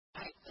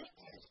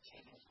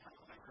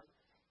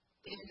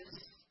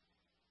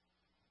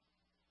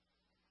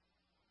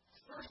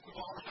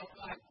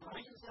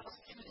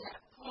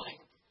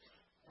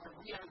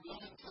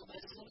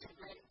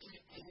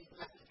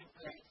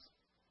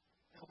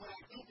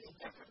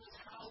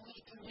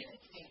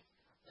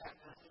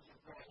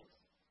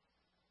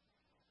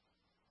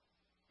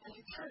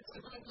church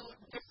is going to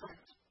look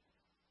different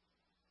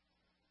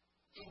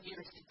in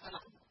years to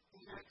come.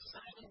 These are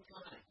exciting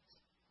times.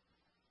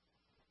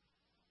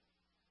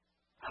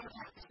 I would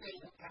have to say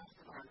that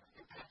Pastor Mark,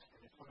 your pastor,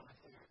 is one of my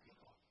favorite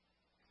people.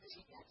 Because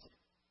he gets it.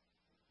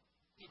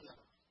 He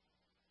knows.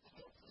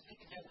 He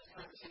can have this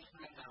conversation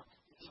right now,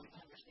 and he would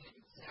understand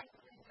exactly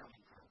where you're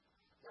coming from.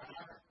 There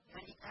are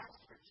many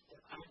pastors that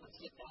I would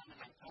sit down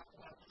and I talk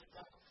about this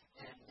stuff,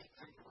 and they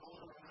kind of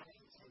roll around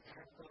and say,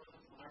 they're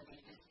going, Marty,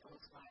 this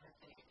goes, Marty,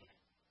 thing again.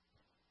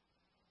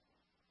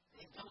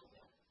 They don't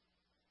know.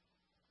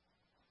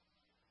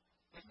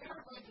 If you're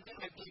going to do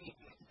a guinea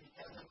pig,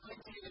 because I'm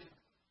going to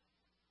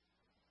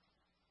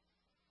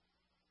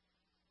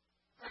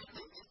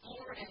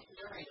explore an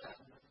area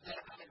that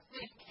I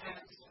think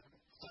has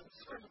some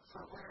truth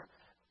for where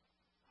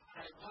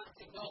I want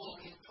to go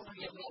in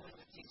 2011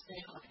 with these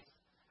families.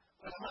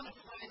 But I want to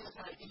find this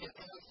idea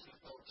of some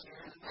folks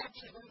here, and I'm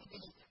actually going to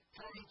be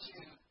trying to,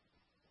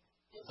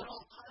 if at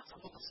all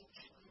possible,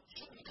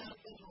 should we kind of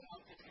go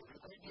along with you, or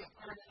maybe a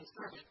part of the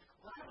sermon,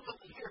 well, I would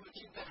love to hear what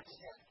you've got to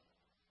say.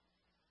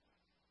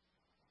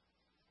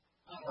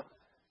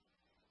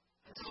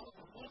 And so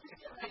we'll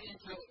get right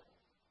into it,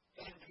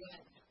 and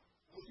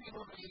we'll see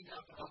what we end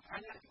up with. I'll try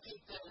not to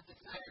keep the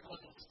desired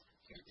ones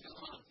here too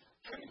long.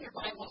 Turn your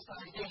Bibles to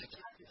Isaiah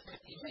chapter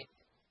 58.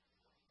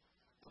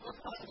 Look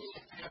at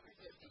Isaiah chapter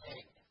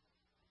 58.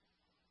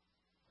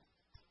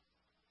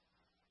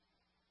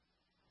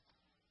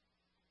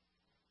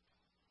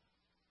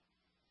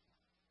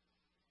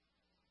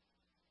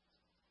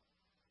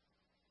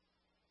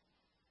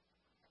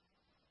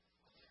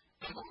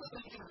 I'm only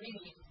going to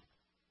read,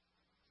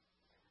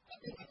 I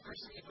think, the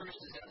first 3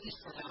 verses, at least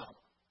for now.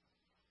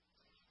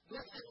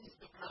 This is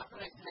the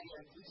prophet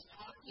Isaiah who's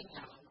talking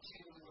now to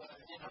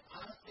an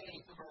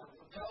apostate or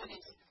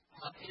rebellious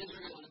of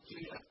Israel and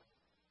Judah.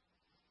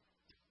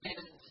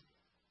 And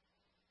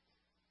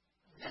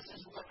this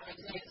is what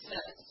Isaiah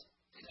says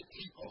to the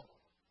people.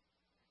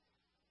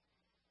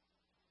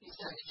 He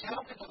says,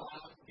 shout to the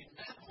loud, do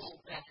not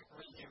hold back,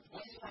 raise your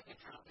voice like a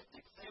trumpet,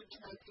 declare to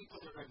my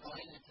people the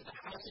rebellion and to the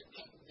house of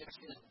Jacob their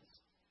sins.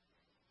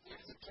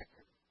 Here's the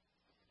kicker.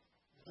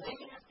 Day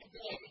after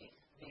day,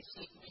 they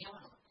seek me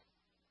out.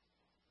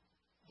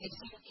 They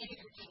seem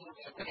eager to know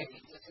their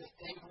ways, as if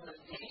they were a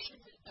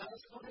nation that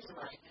does what is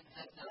right and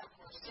has not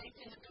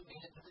forsaken the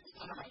commands of its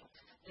God.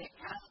 They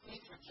ask me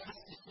for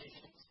just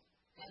decisions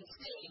and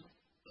seem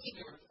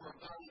eager for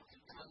God to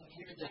come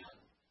near them.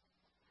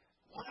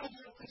 Why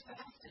don't we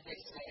fast, they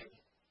say,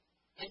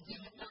 and you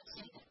have not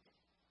seen it?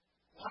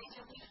 Why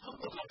don't we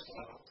humble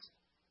ourselves,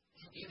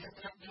 and you have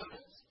not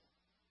noticed?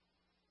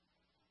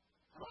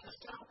 I want to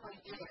stop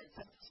right there and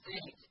set the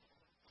stage.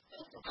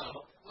 Think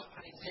about what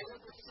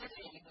Isaiah was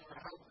saying, or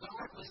how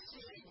God was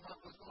seeing what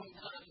was going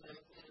on in the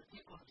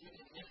people of Judah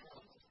and Israel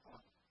at this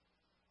point.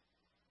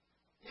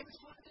 They were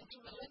supposed to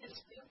be religious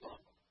people.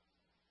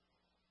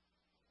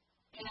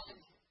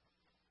 And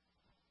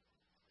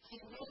he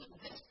made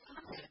this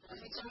comment on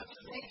these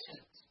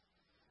observations.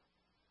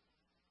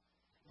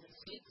 They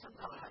seek from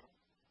God.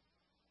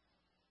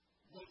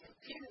 They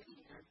appear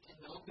eager to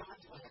know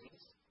God's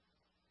ways.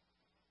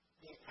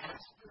 They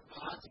ask for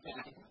God's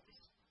guidance.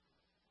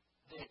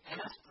 They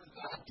ask for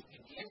God to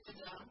begin to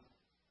them.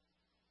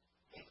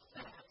 They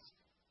fast.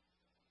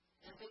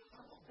 And they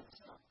humble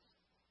themselves.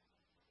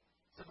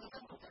 So we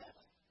humble that.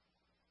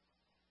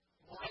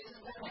 Why isn't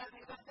God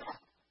happy about that?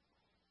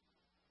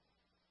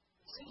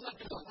 It seems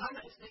like there's a lot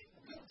of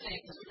good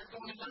things that are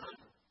going on.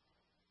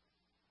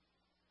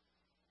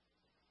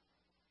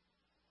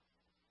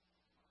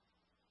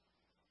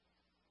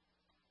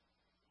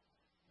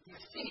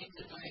 There seems,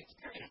 in my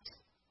experience,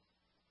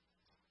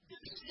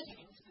 there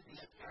seems to be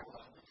a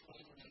parallel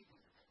between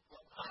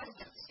what I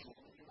have seen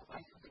in the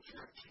life of the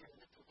church here in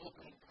the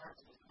opening part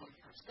of the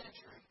 21st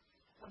century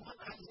and what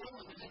Isaiah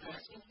was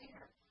addressing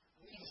here.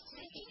 We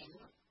seem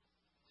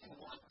to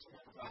want to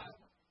know God.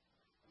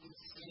 We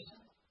seem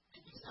to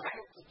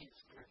desire to be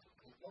spiritual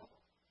people.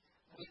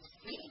 We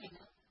seem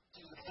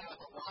to have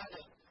a lot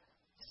of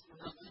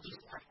religious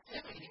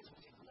activities.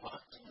 We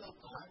want to know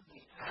God.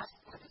 We ask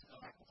for His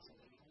guidance.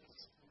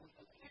 We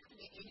appear to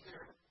be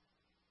eager.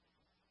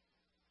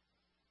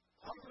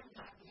 How would we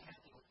not be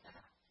happy with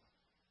that?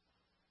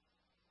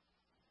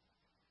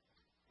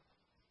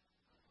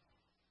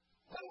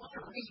 I want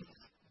to read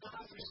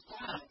God's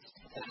response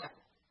to that.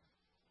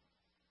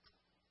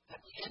 At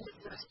the end of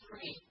verse 3,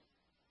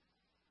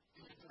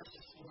 and in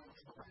verses 4 and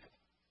 5.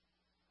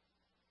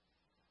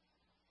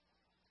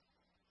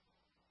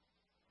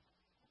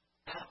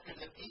 After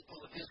the people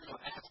of Israel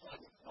asked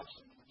like a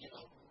question,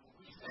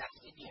 we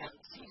fasted, you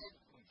haven't seen it,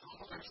 we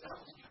humbled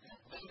ourselves, and you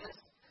haven't made us.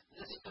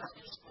 This is God's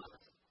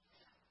response.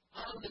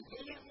 On the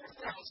day of your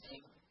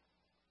fasting,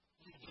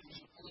 you give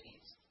me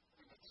please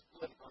and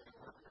exploit other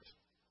workers.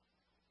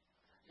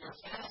 Your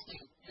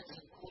fasting is an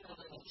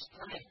equivalent of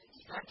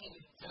striking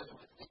each other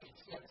with wicked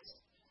fists.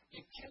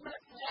 You cannot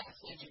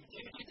fast as you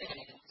do today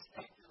and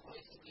expect your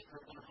voice to be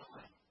heard on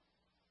high.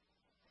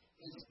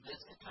 Is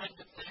this the time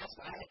to fast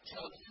I have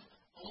chosen?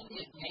 only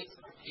a gaze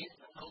or hate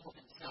the hope of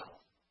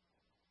himself?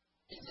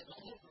 Is it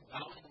only for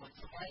bowing when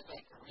tried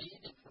like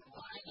greed and for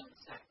lying on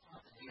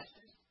sackcloth and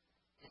ashes?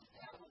 Is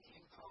that what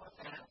you call a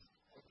fast,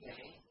 a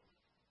day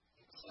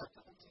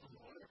acceptable to the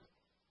Lord?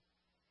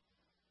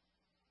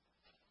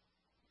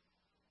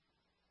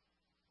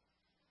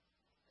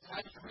 As I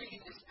was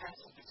reading this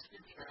passage of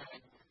Scripture,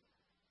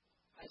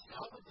 I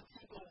saw that the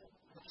people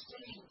were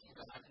saying to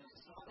God, and I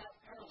saw that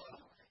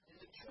parallel in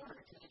the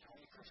church in the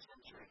 21st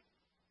century.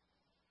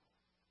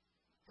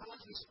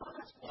 God's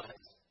response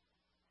was,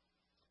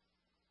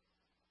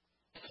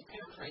 and I'm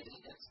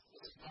paraphrasing this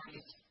is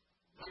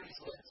Marty's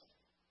list.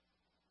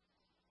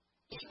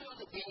 Even on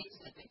the days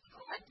that they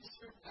tried to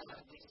serve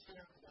God, they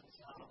served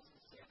themselves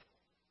instead.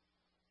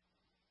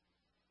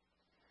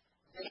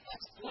 They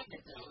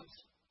exploited those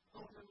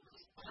who were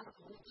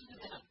responsible to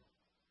them.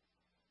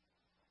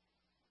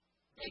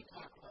 They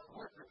talked about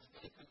workers,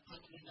 but they could put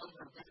in a number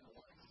of different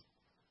ways.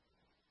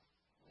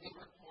 They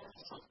were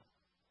quarrelsome.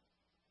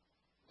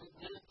 They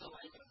lived the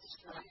life of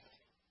strife.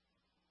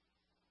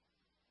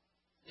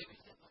 They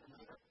would hit one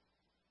another.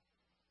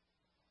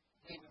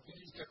 They would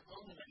use their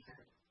own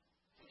method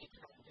to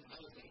determine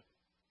humility.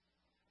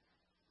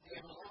 They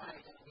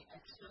relied on the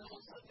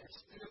externals of their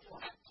spiritual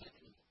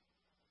activity,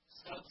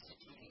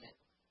 substituting it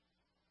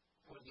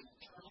for the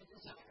eternal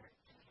desire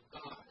to know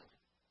God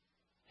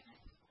and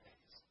His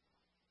ways.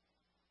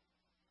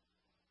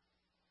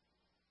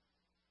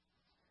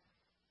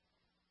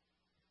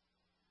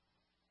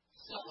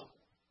 So,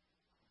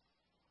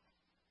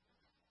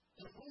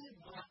 if we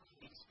want to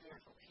be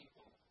spiritual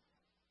people,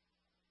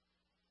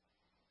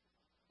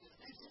 if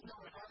this is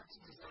our heart's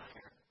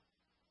desire,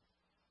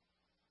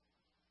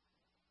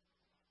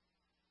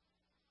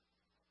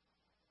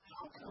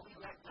 how can we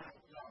let that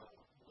go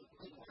when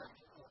we learn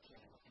to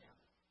okay with Him?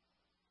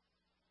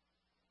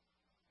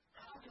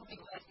 How do we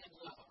let Him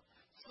go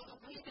so that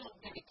we don't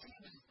get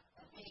accused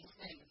of these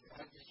things that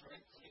I just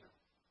read to you?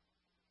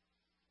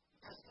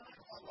 Because God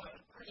has a lot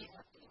of pretty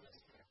hefty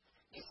list here.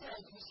 He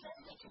says, you say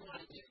that you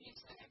want to do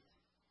these things,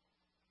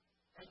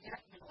 and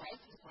yet your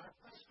life is marked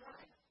by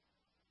strife.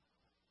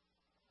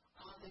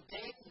 On the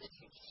days that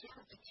you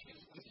serve the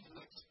Jews, you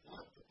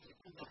exploit the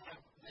people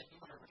that you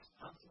are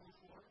responsible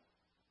for.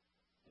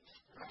 You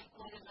strike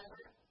one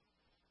another.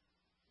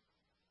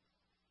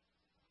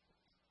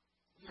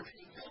 Your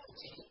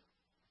humility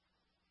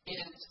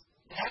is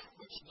that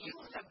which you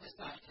have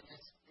decided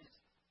is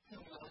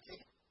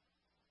humility.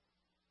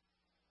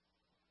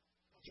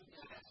 You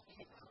can ask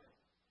me about it.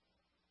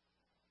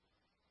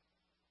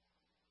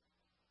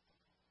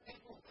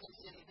 People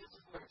consider this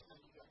is where it's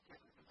going to get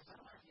different because I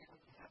don't want to hear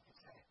what you have to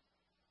say.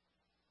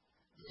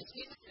 Do you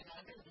see the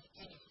conundrum?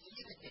 Can you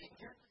see the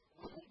danger?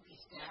 Wouldn't it be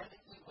sad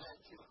if we went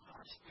to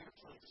our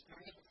spiritual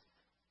experience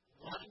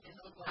wanting to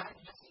know God,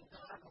 missing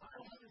God? Why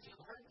haven't you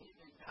heard me?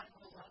 You're not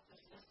going to want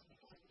this because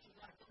you're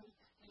not going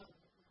to,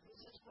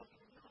 resist what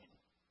you're doing.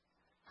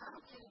 How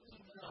can we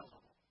know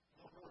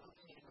when we're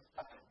looking at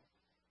God?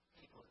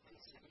 People at this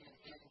city, and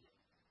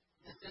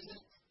this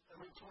isn't a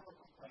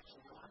rhetorical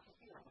question. I want to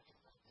hear what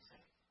you're going to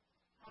say.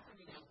 How can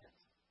we know this?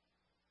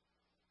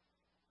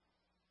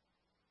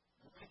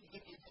 I'm going to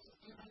give you just a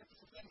few minutes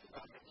to think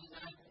about it,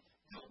 and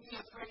don't be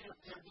afraid of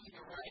there being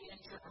a right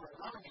answer or a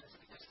wrong answer,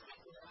 because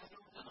frankly, I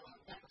don't know.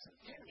 I've got some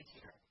theory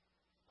here.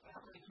 But I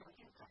want to hear what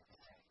you've got to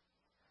say.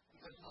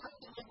 Because when I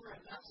deliver a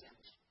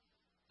message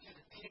to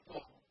the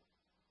people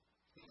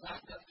who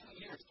lined up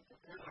 2 years to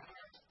prepare their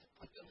hearts to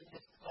put them in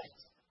this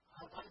place,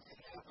 I want to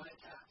have my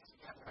facts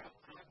together.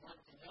 I want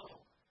to know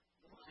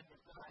the mind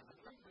of God. I'm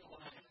going to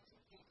rely on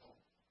some people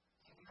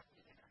to get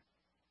me there.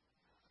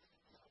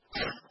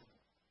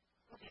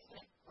 What do you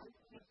think?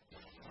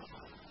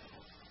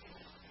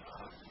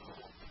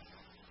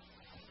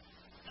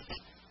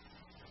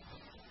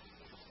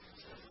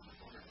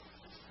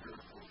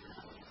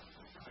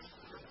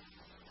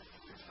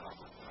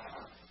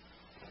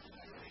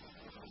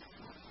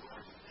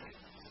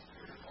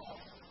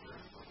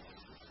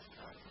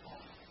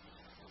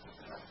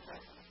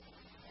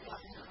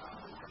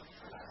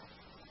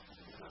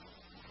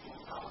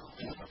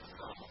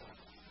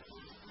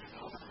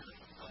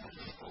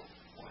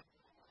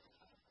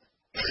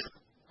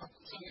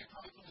 So you're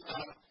talking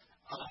about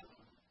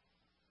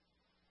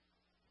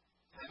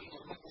having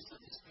a witness of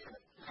the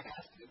Spirit. Can I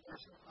ask you a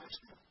personal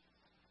question?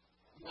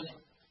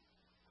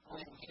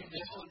 When you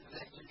know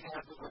that you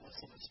have the witness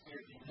of the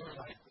Spirit in your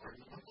life, where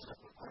you look at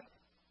it, right?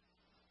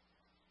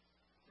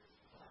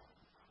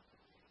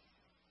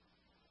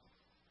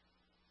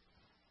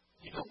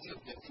 You don't feel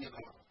guilty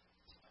about it.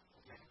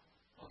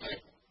 Okay?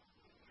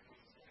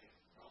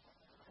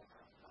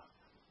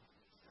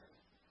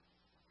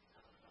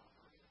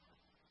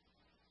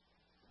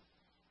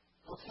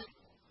 Okay.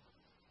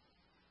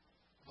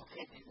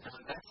 Okay, now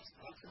that's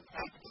a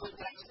practical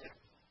advice there.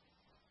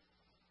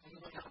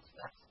 Anyone else?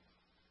 That's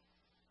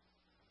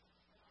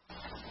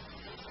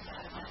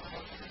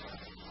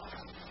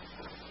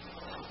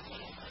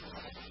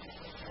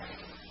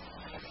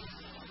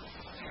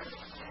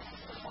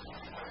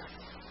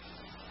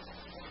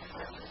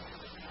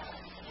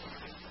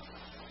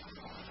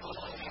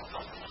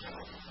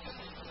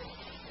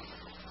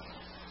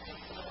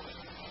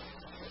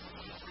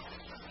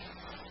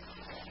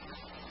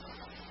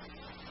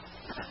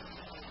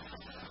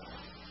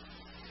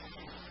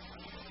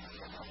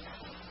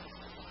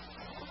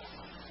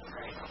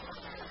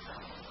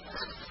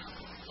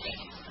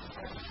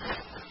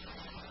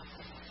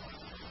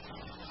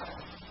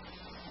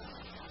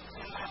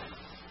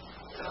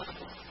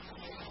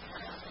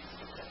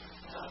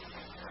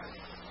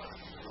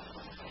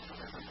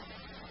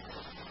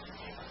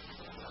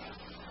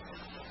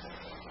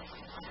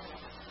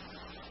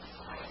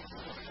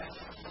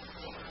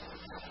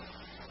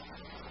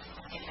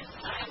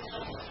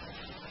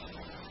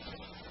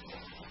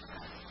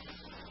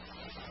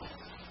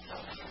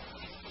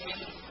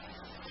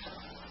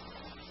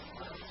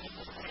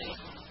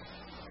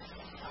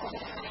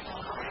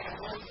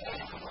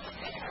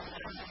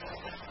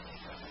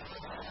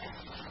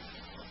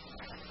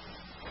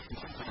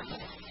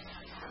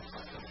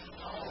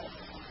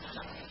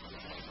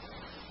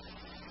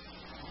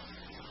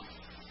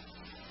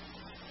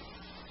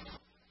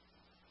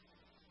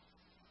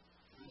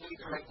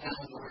right now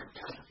the word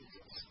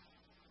confidence.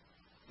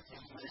 If you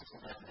mention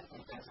that, I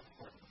think that's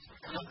important.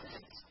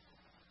 Confidence.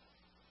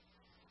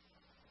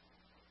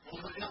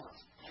 Anyone else?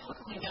 How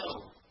can we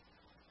know?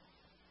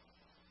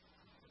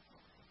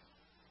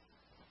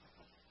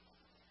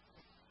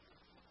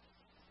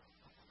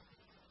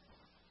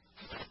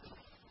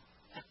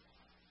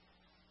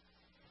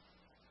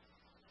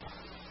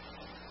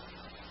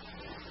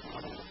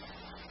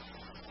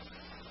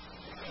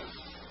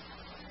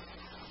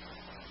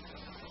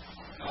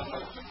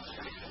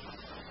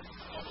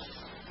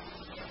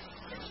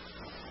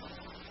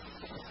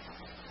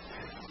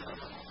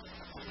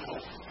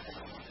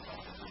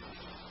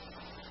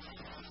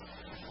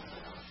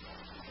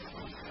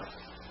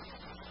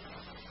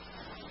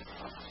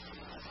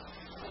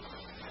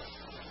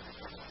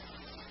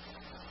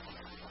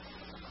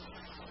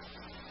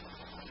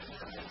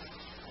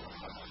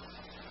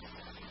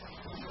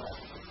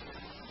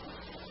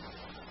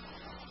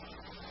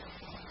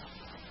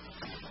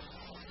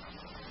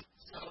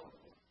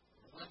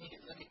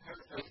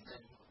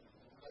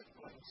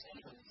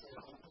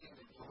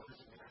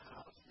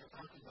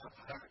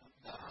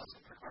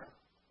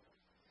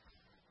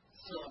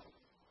 So,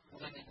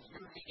 when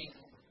you're reading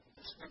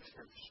the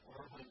scriptures,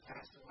 or when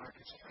Pastor Mark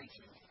is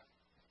preaching,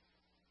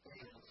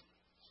 and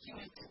he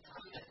makes a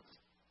comment,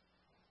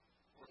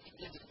 or he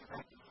gives a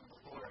directive from the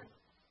Lord,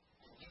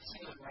 and you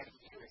see it right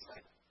here, it's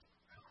like,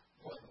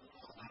 well, no,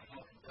 I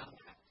haven't done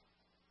that.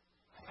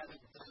 I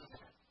haven't done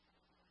that.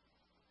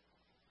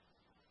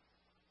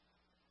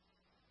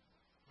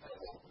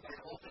 By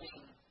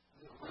opening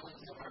the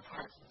willingness of our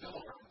heart's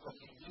door, what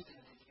you do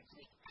then is you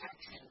take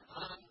action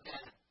on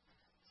that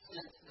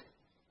sense that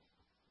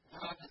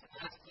God is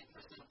asking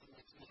for something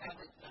that we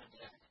haven't done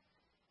yet,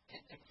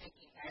 and they're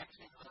taking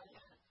action on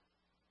that.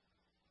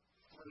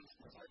 For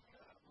instance, like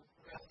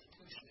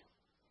restitution,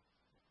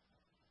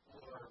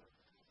 or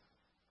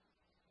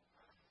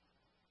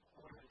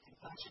the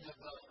confession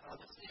of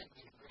a sin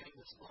being great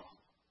or small.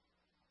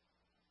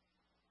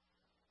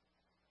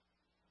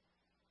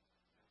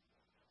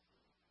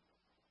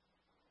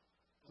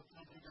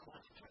 Sometimes we don't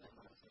want to turn them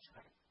on, that's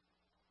right.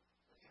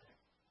 Okay.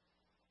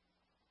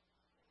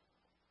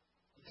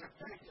 These are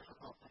very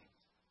difficult things.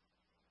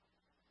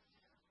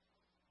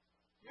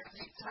 Here's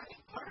the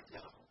exciting part,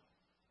 though.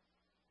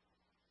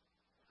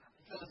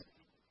 Because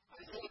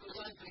Isaiah goes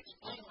on to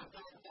explain what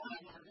God has done,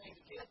 and we're going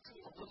to get to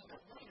a little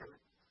bit later.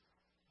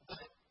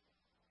 But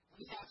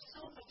we have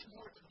so much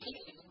more to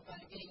gain by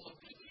being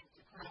obedient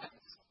to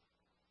Christ.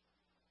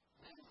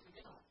 Than if we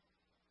don't.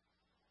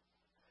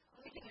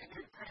 Let me give you a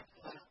very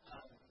practical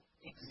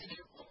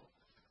example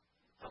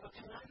of a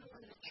conundrum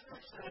in the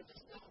church that I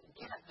just don't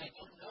get, and I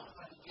don't know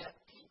how to get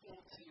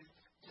people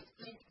to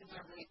think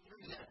their way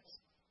through this.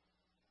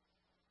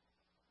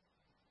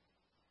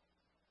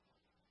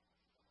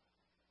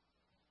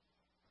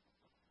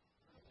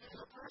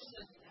 There's a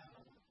person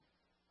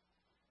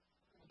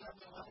that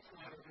my wife and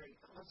I are very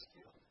close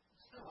to.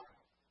 So,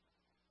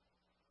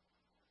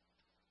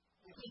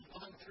 he's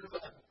gone through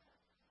a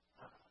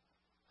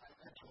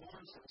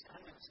divorce that was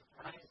kind of a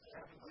surprise to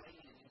everybody,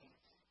 and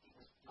he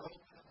was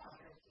broken about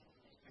it, and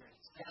he was very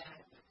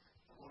sad, but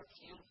the Lord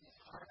healed his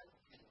heart,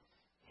 and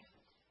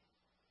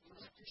he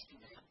was a Christian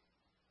man.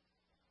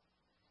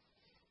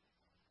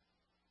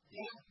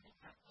 Then,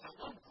 at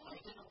one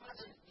point, and it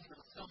wasn't,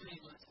 so many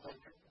months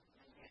later,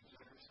 maybe a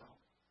year or so,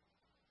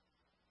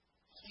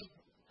 he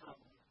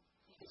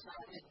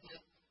decided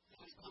that he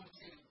was going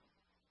to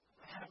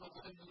have a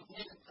woman move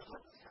in to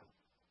live with him.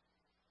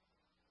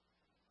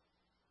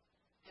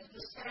 And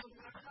this saddened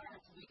my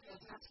heart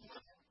because that's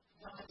not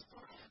God's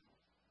plan.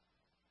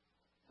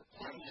 The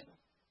plan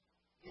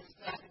is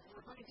that if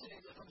we're going to,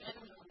 if a man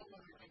and a woman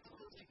are going to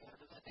live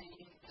together, that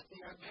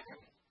they are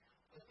married,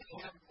 that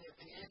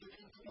they enter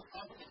into a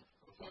covenant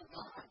before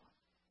God.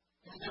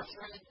 And they're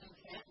friends and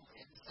family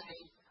and say,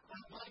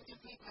 I'm going to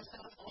keep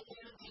myself holy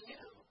unto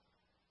you.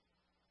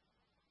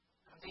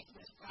 I'm making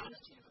this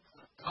promise to you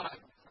because of God,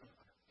 from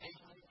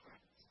family and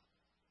friends.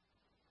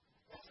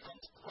 That's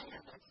God's plan,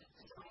 that's His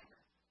desire.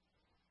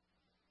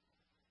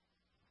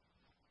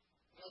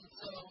 And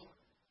so,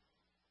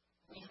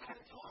 we had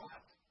a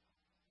talk.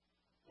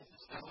 This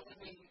is how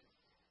we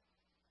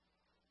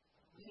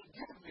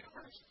did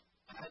rehearse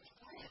God's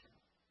plan.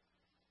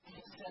 And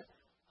he said,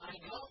 I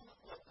know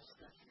what the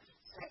scriptures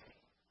say.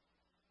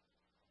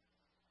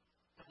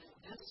 But in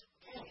this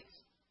case,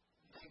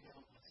 they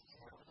don't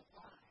necessarily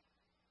apply.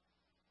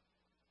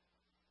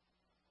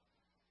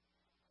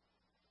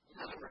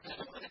 Now,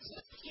 remember what it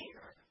says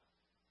here.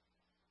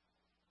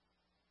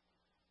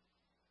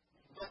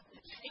 But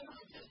the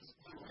challenge is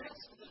the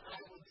risk that I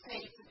would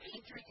face in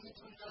entering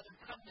into another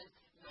covenant,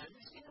 and I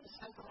understand the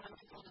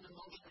psychological and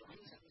emotional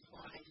reasons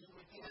why you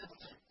would be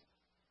hesitant.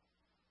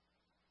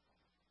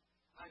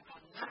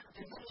 I'm not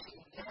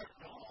diminishing that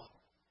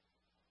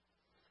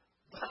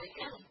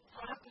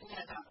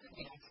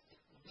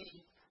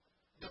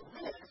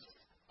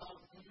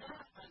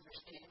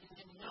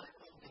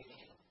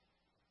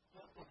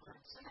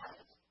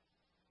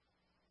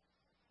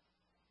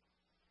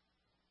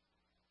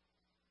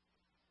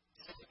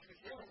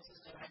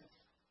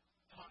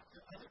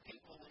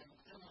people in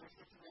similar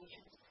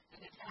situations, and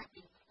it's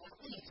happened at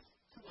least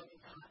 2 other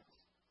times.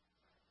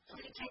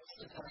 How many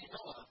cases that I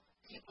know of,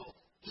 people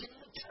in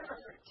the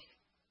church,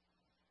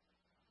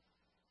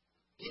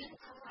 in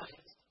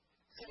Christ,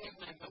 saying,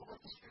 I know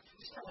what the Scripture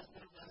says,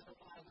 but it doesn't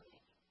apply to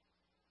me.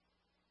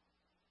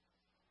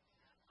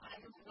 I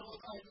don't know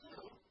if I do,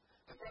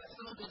 but that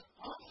sounds an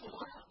awful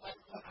lot like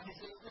what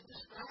Isaiah was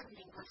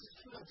describing in verses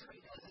 2 and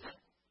 3, doesn't it?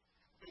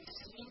 They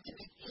seem to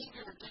be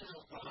eager to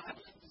know God,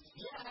 and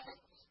yet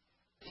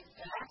they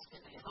fast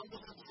and they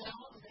humble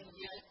themselves, and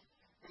yet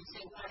they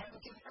say, why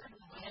haven't you heard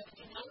me? Why haven't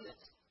you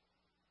noticed?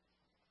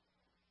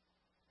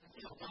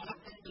 Until God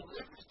then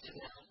delivers to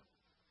them,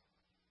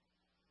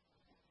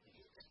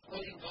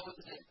 explaining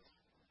those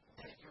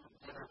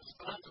that are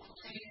responsible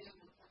to you,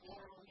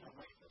 moral,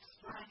 right with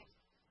strength.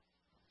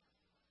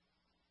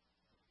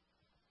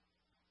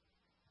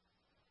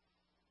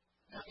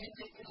 Now, in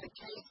the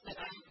case that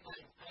I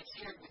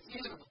shared with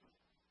you,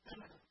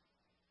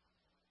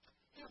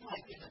 his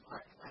life isn't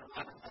marked by a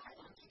lot of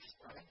violence or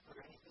strife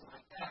or anything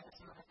like that. It's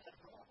not that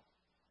at all.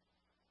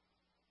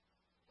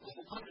 We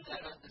noted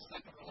that on the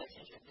second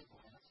relationship he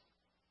has.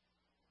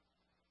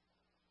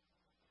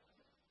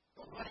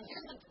 But what it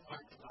isn't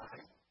marked by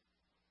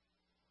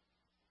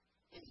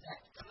is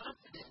that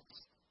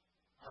confidence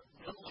of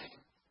knowing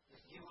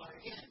that you are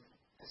in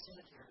the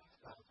center of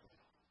God's will.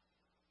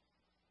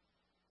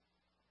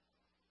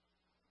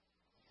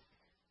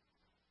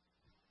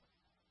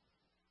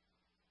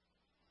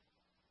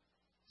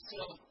 So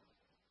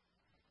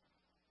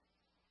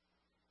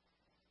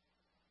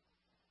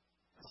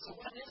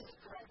what is the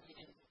correct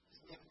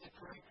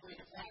way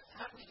to fast?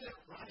 How do we get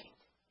it right?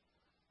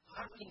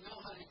 How do we know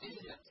how to do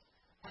this?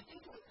 I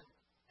think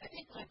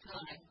one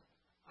time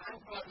I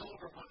brought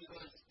over one of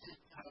those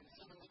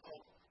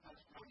cynical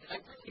did I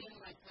bring in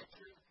my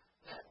picture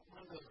that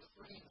one of those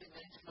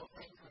three-dimensional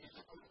things where you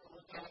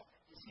look at it,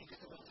 you see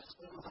just a bunch of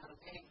squiggles on a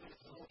page, but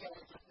if you look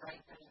at it just right,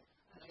 then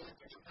another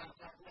picture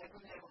pops out. Did I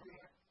bring that over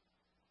here?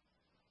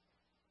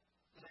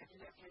 Did I do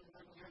that here?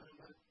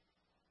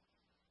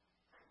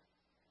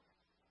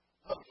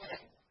 Okay.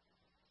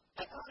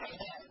 I thought I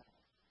had.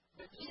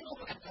 But you know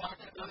what I'm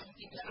talking about? You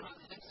can get it on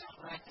the Dixon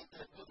rack at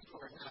the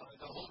bookstore now.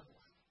 The whole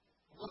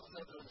book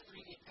of those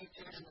 3D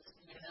pictures, and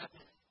you have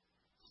to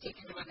stick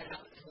it on it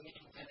out, and we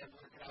can kind of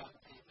work it out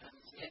and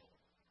see it.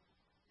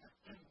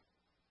 And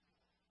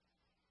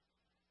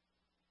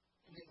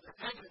it's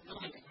kind of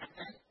annoying,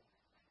 right?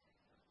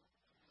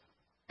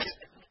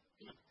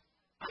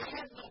 I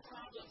have no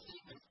problem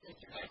seeing this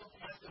picture. I don't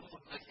have to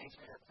hold my face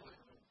right up to it.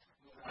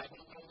 I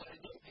don't know what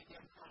I do. Maybe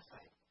I'm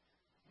cross-eyed.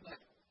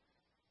 But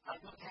I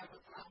don't have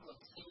a problem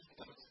seeing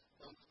those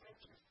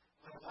pictures.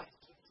 My wife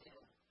keeps in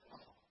at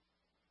all.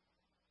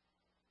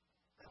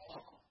 At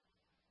all.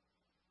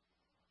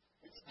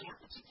 It's not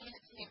that you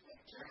can't see a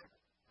picture.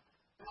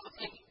 Well,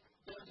 okay,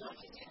 there's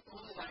only people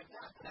that I've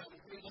got that I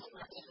would read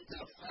over and it's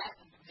a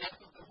flattened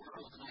map of the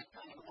world. And I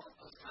kind of want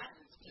those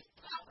patterns just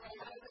pop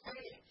right out of the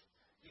page.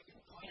 You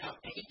can point out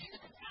Asia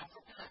and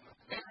Africa and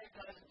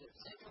America and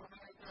Central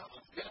America,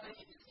 Australia,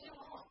 you can see them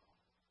all.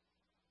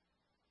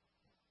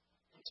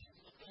 And she's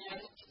looking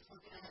at it, she's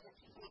looking at it,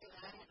 she's looking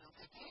at it, and I'm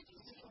like, can't you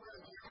see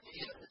where America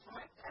is? It's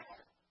right there.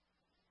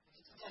 And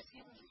she says, I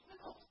see where you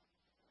go.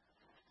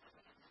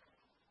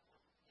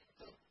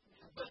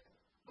 But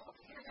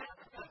here's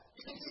Africa.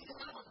 You can see the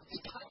mountains. You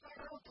got to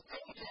go to the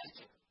page at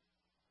you.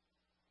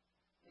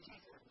 And she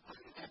said, what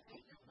did that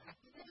mean? Back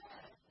to the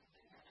head.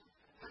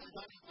 There's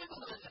no people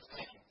on this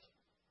page.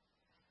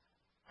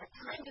 I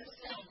kind of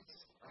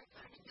sense, I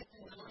kind of get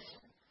the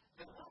notion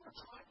that what we're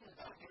talking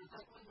about here is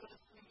like one of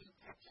those 3D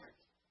pictures.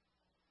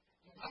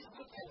 You might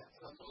look at it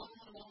for a long,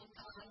 long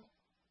time,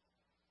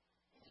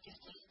 and you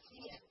just can't see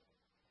it.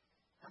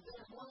 And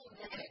then one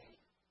day,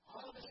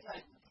 all of a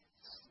sudden,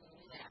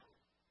 snap,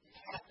 it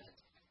happens.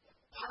 It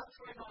pops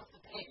right off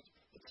the page.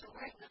 It's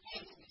right in the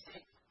page, and you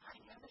say, I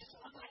never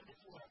saw that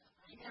before.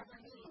 I never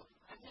knew.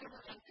 I never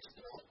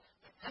understood.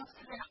 But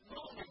after that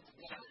moment,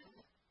 then,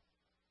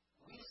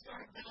 we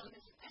start down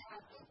this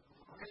path of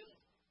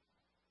great.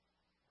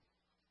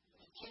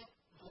 You can't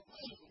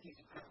believe the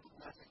incredible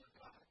blessing of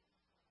God.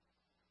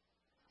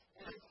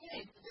 And I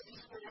think this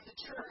is where the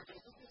church, I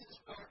think this is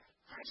where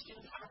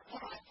Christians are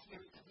at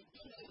here at the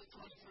beginning of the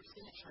 21st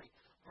century.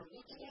 We're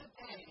looking at a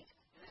page,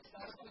 and it's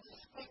got a bunch of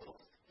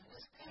squiggles. And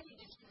this page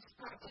is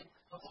constructed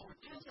of over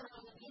 2,000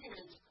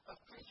 years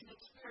of Christian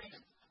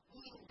experience.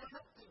 We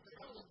have to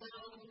drill it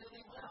down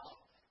really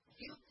well.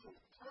 You can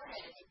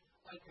pray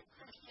like a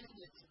Christian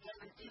that's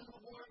been in the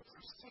Word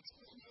for 60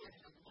 years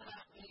and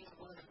not being a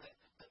word of it.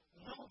 But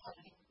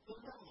nobody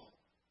will know.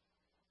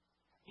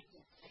 You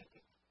can take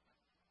it.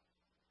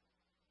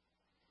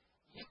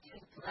 You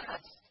can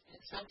dress in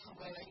such a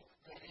way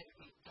that if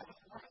we don't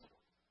right,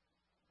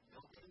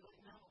 nobody would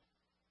know.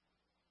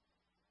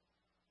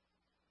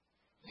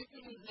 You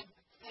can even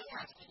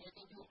fast and you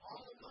can do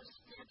all of those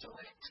spiritual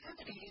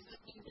activities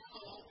that we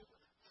know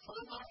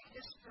from our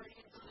history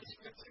and from the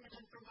Scriptures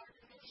and from our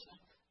tradition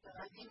that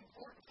are the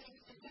important things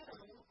to do,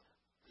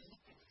 but you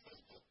can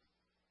fake it.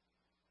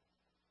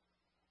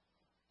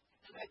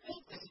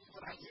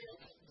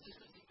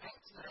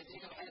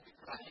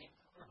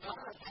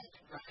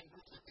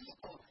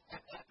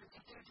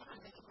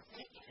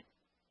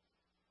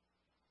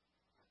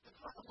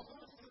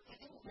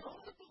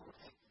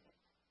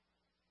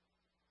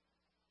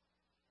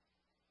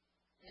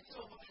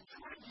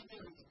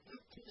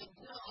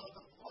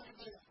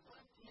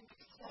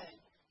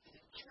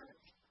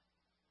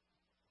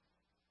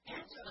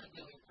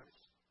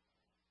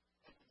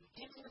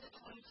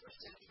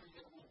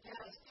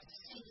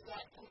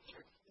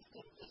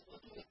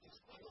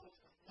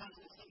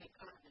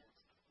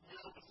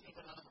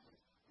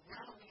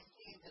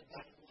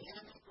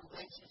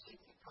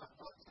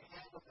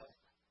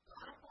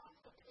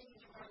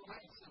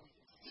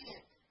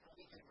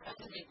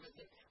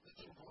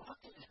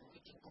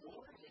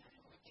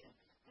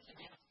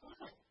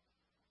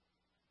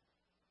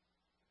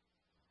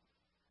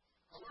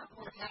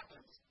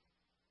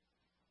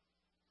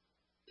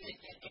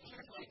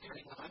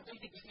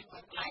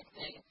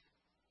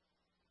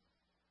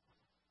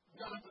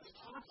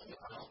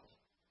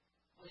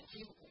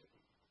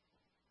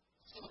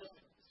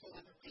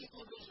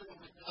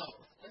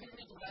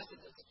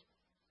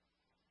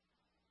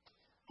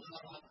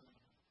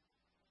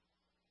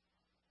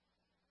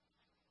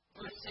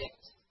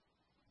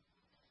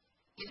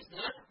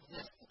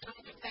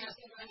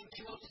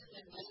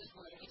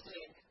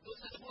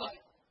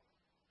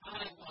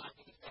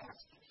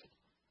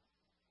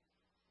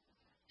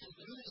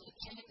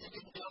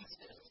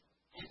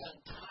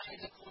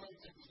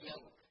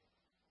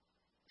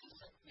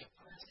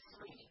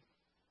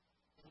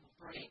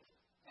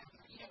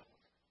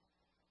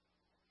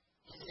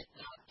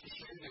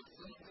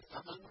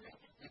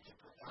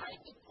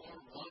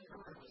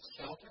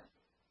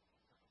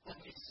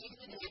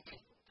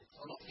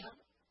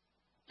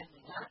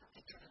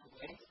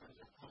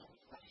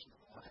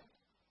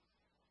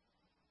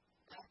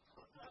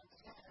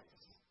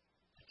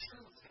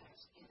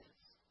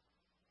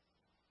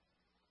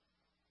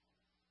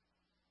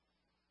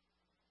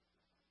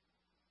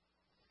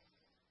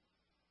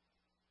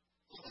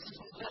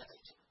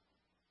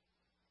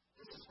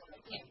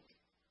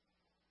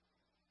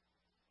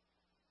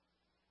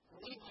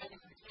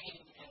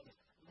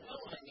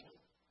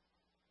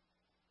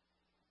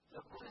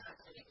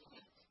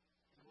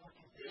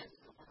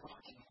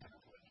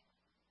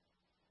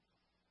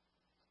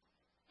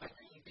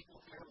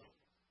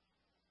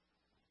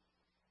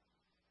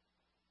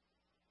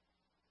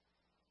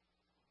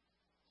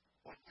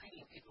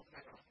 treating people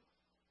fairly.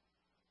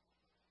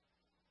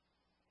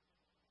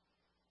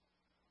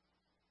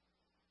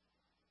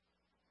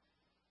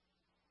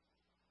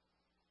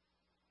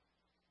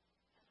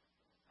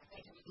 I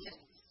think it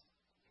begins,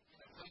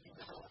 and I'm going to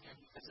develop here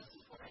because this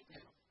is what I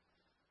do.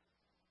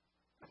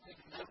 I'm going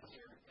to develop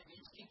here, and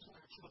it's teaching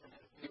our children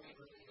at a very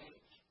early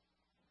age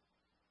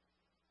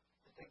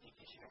that they need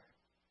to share.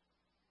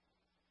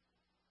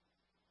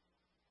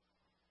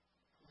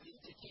 We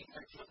need to teach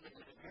our children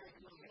at a very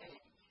early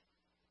age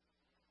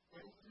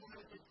that it's not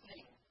a good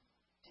thing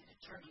to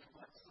determine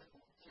what's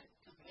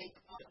to make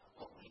up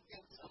what we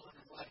think someone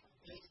is like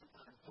based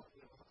upon what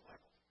we look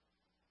like.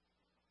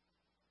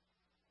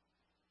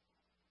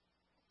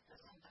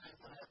 Because sometimes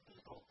I have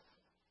people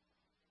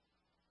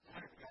that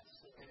are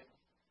frustrated.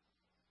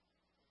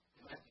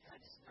 They might be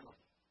kind of smelly.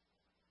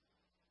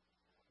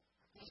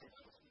 These are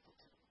those people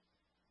too.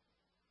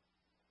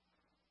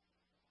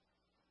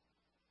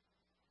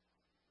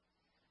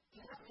 Do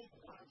not make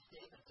broad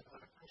statements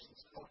about a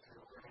person's culture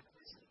or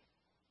ethnicity.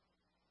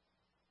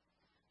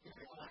 You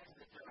realize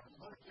that there are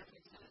more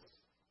differences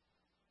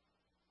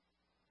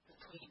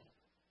between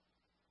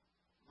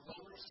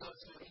lower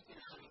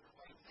socioeconomic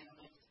white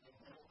families and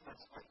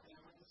middle-class white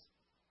families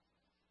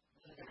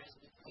than there is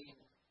between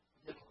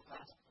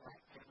middle-class black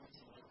families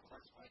and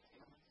middle-class white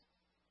families.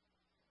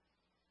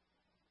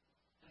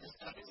 And the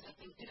studies that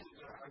they do,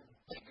 there are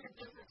bigger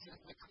differences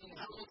between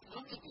how much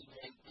money we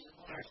make than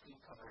what our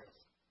skin color is.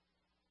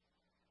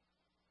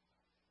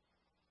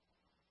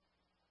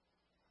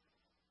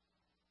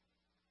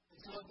 And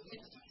so it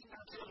begins teaching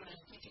our children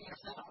and teaching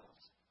ourselves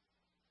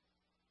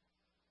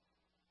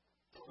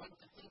to want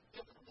to think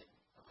differently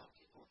about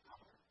people of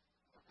color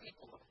or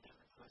people of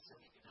different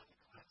socioeconomic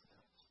classes.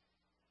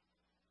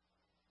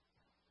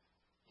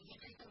 And you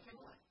take them for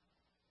what?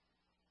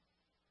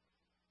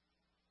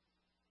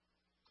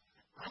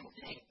 I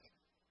think,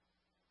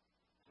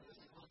 and this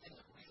is one thing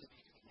that really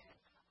makes me mad,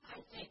 I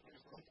think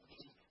there's going to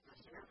be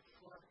reserved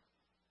for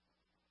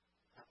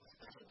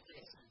special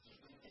places,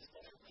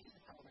 special places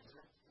that are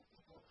reserved for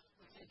people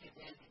who take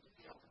advantage of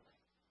the elderly.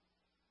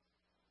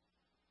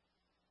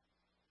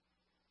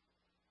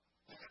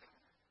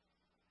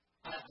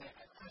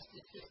 I'm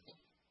statistic.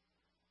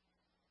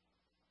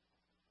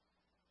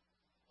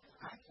 And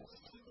I can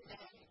see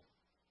today,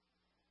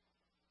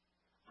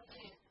 I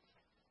mean,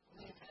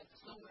 we've had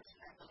so much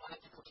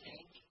technological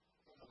change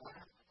in the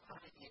last 5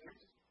 years.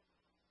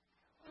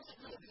 What's it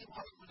going to be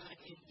like when I'm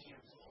 80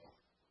 years old?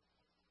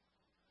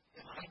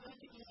 Am I going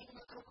to be eating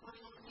a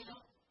crocodile meal?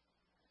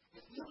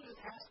 If you would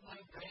have asked my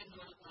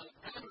grandmother,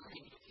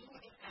 if you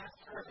would have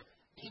asked her,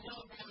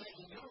 Grandma,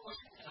 in your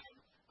lifetime,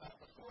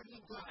 before you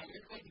die,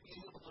 you're going to be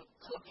able to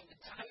cook an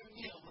entire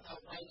meal without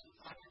lighting a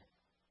fire.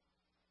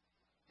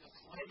 You'll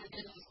slide it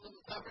in this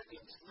little cupboard,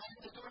 you'll slam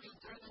the door,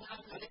 you'll turn the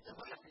knob, and hit the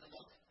button,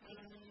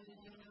 and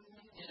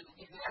it'll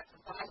be back for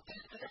 5-10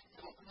 minutes,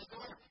 you open the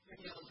door, your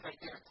meal is right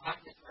there, it's hot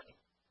and it's ready.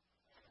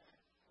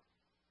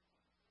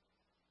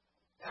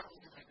 That was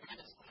my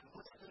grandma's plan.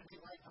 What's it going to be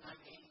like when I'm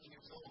 80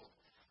 years old?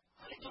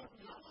 I don't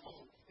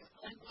know if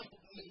I'm going to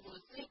be able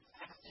to think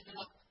fast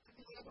enough to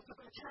be able to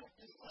protect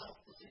myself,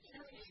 the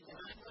security that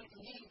I'm going to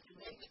need to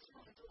make it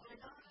through until I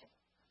die.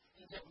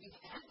 And that we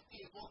have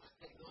people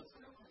that go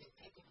through and they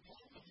take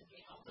advantage of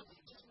the elderly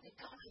just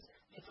because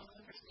they don't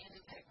understand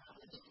the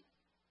technology.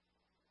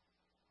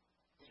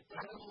 They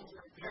battle over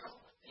a barrel,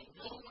 they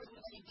know what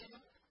they do,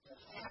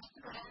 they're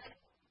faster at it.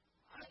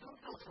 I don't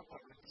know for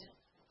what reason,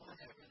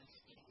 whatever they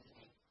speak to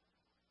me.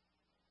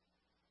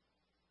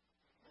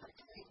 And I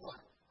tell you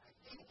what, I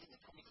think in the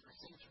 21st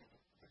century,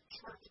 the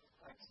church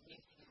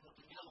needs to be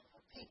looking out for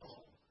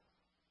people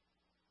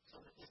so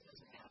that this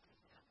doesn't happen.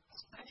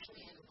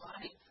 Especially in the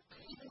body,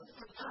 but even if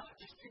you're not,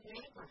 just your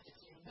neighbors, if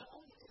you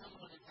know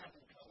someone is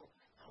having trouble,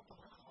 help them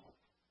out.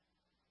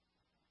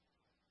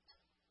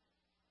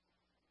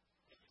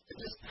 And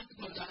this kind of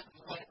goes on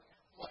to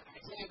what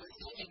Isaiah was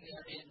saying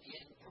there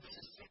in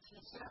verses 6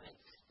 and 7,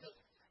 that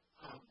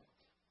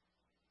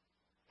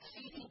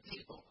feeding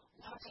people,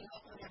 watching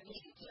out for their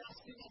needs, not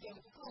giving them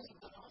food,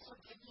 but also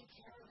taking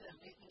care of them,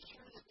 making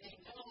sure that they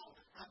know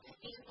how to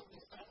handle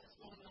this stuff that's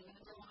going on in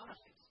their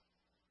lives.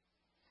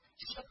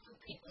 Shepherd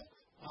people,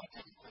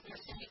 watching for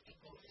their safety,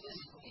 both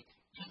physically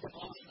and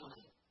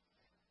emotionally.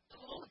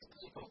 Clothe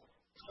people,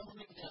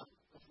 clothing them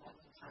with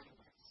loving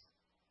kindness.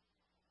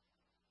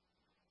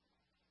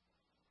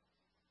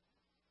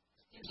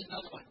 Here's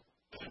another one.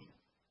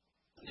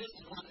 This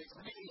is one that's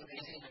really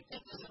amazing. I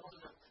think this is one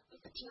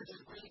that the church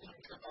is really going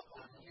to trip up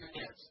on. Here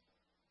it is.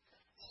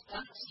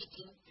 Stop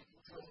seeking to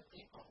control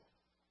people.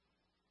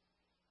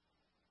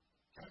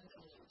 Turn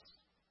them loose.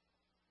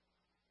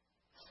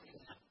 Free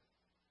them.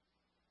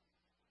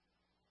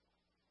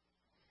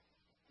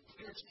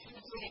 Here's two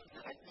things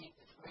that I think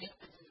is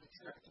rampant in the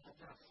church. I'm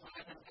going to fly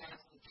them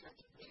past the church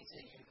of these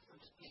issues for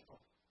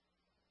people.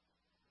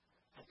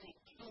 I think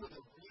two of the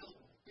real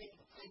big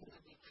things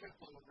that we trip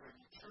over in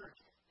the church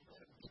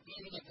at the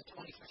beginning of the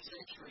 21st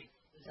century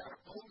is our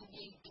own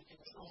need to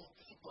control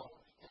people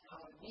and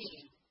our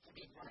need to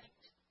be right.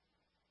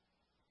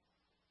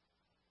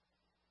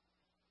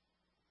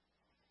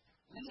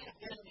 We have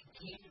been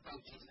redeemed by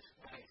Jesus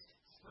Christ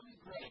through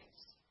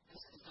grace.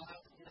 This is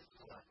God's gift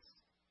to us.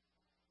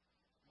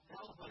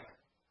 Nowhere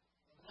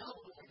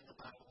in the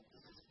Bible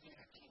does this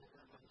guarantee that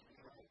we're going to be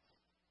right.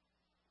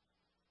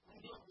 We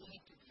don't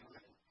need to be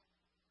right.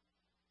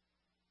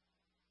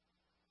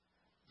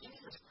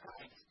 Jesus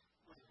Christ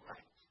was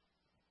right.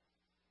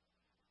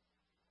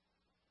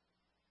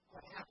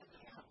 What happened to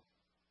him?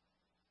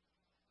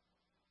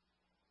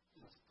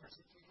 He was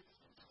persecuted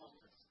and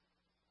homeless.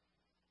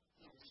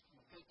 He was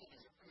convicted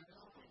as a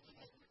criminal when he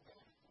had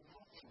done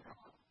nothing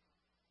wrong.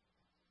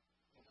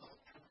 He got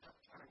trumped up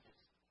charges.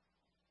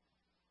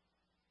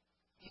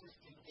 He was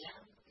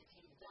condemned and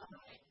he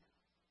died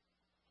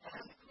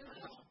as a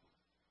criminal.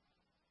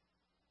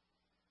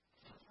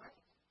 He was right.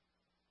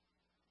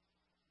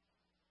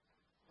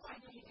 Why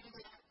did he do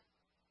that?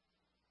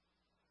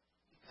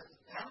 Because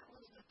that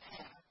was the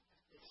path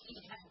that he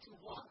had to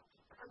walk to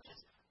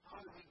purchase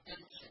our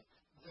redemption.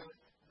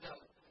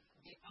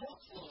 The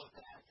outflow of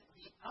that,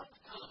 the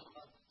outcome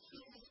of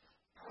his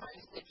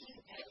price that he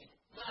paid,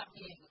 not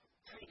being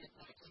treated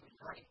like he was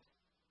right,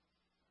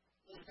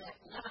 is that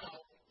now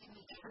in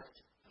the church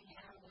we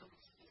have no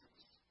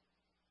excuse.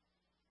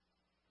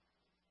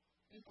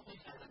 People may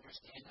not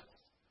understand us.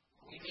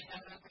 We may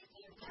not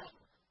understand them.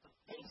 But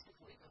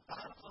basically, the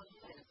bottom line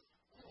is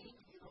we need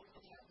to be over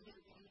the idea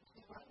that we need to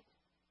be right.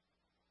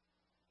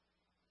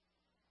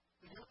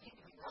 We don't need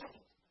to be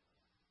right.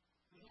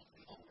 We need to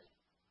be holy.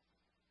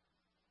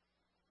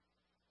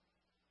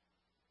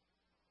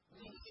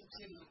 We need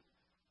to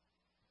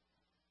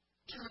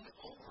turn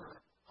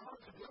over our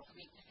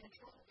ability to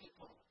control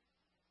people.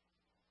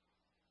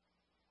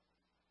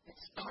 It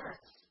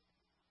starts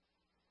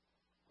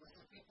with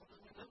the people that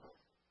we live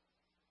with.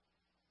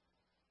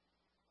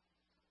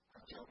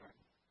 Our children,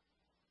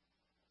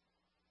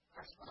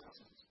 our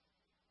spouses,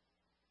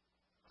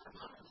 our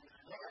moms and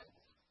our dads,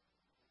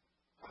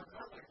 our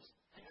brothers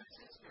and our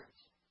sisters.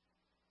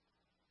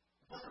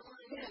 Whatever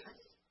it is,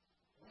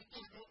 we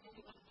can't make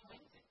anyone do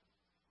anything.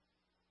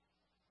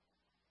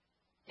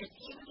 And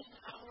even in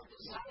our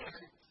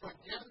desire for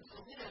them to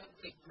live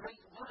a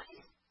great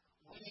life,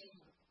 we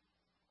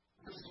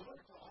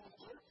resort to all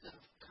sorts of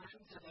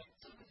kinds of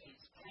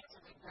activities,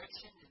 passive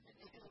aggression and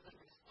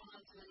manipulative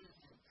responses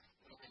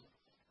and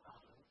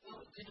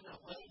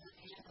illegitimate ways of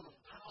handling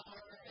power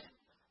and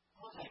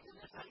oh my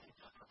goodness, I can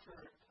talk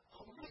for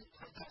a week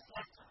on that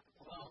topic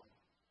alone.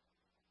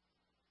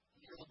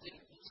 The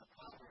illegitimate use of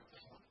power and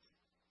violence.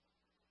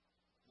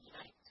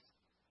 Yikes.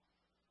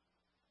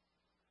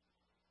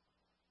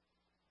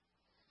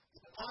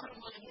 The bottom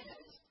line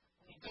is,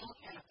 we don't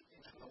have to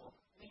control,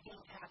 we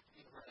don't have to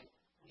be right,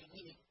 we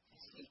need to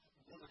seek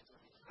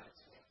diligently God's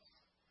face.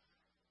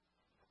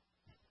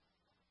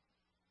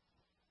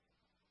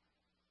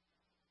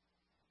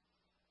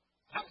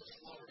 I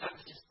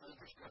was just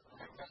thunderstruck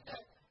when I read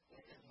that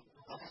in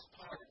the last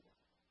part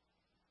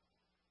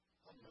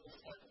of verse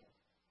 7.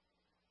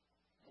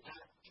 And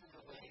not turn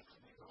away from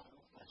your own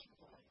flesh and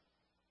blood.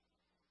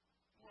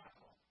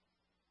 Wow.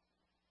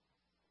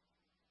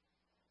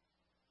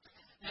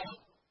 Now,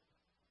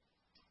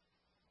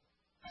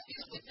 I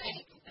used to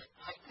think that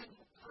I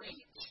couldn't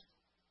preach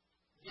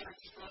very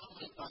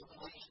strongly about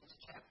Galatians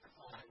chapter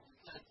 5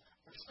 because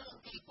for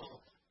some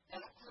people,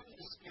 that fruit of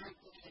the Spirit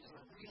is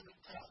a really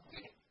tough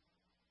read.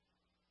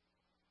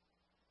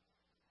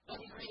 Let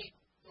me read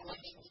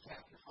Galatians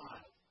chapter 5.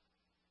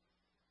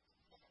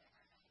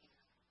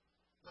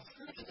 The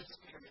fruit of the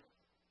Spirit,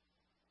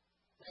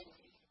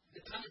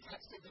 the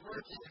context of the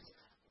word is,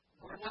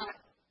 we're not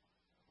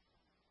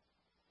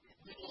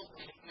the old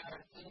man, we are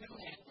the new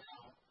man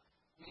now.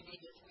 Meaning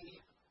if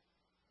we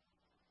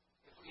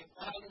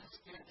abide in the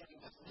Spirit, then we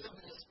must live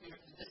in the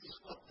Spirit, and this is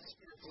what the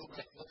spiritual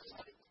life looks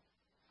like.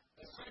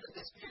 The fruit of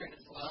the Spirit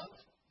is love,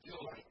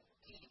 joy,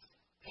 peace,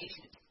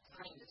 patience,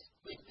 kindness,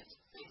 goodness,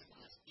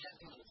 faithfulness,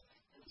 gentleness,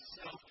 and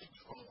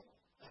self-control.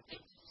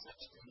 Against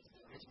such things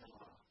there is no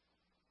law.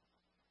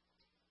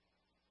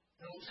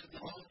 Those who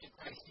belong to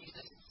Christ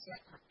Jesus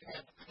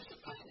have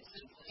crucified the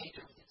sinful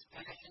nature with its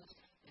passions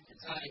and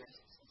desires.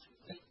 Since we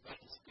live by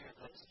the Spirit,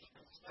 let us keep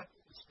in step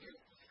with the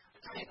Spirit.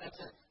 Okay,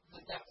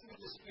 that fruit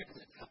of the Spirit is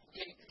a tough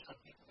gig for some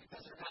people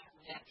because they're not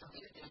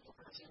naturally a gentle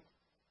person.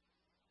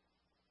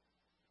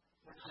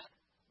 We're not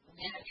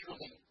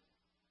naturally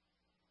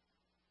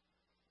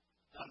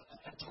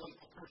a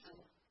joyful person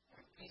or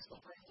a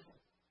peaceful person.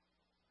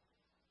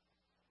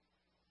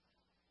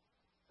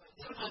 But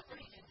then I'm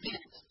pretty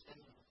convinced in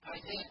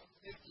Isaiah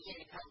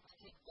 58 how to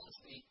take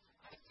closely.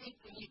 I think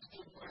we need to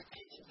give more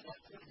attention to that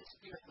fruit of the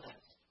Spirit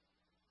list.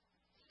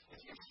 If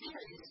you're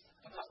serious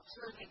about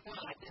serving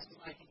God, this is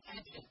my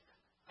contention.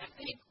 I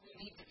think we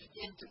need to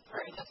begin to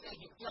pray. Let's say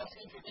you've just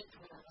entered into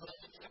a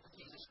relationship with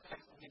Jesus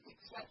Christ and you've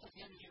accepted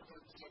Him as your Lord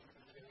and Savior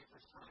for the very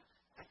first time.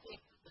 I think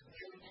the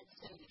very next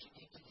thing that you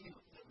need to do,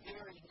 the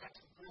very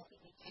next breath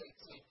that you take,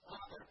 say,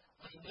 Father,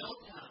 I know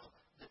now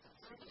that the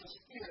fruit of the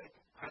Spirit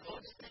are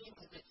those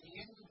things that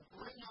you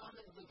bring on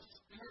in the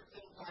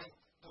Spirit-filled life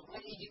the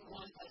way you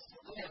want us to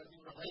live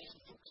in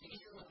relationship to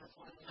you and with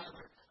one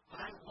another.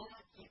 I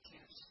want you to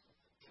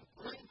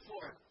bring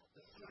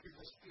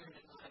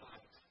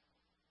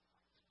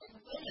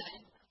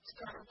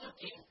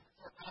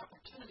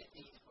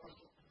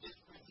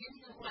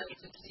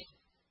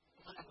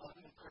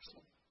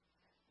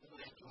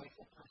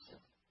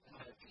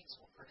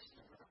joyful person,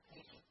 or a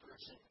patient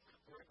person,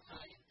 or a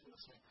kind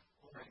person,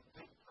 or a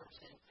good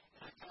person.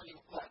 And I tell you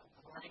what,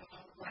 right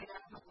out of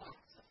the box,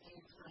 the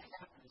things that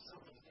happen,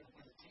 somebody's going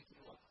to take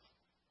you off.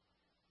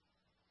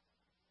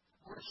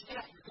 Worse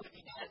yet, you're going to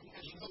be mad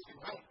because you know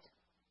you're right.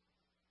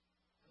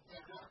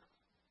 They're not.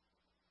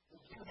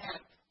 You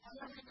have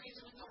every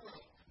reason in the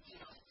world to be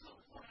on some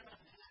point of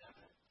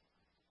heaven.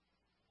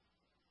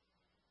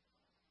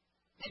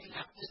 Maybe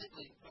not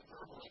physically, but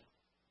verbally.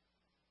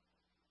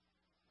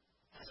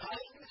 As I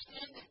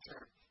understand the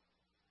church,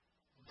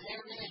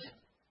 therein,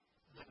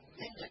 the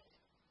minute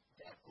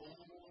that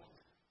old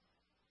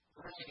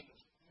phrase,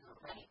 you're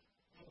right,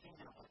 and you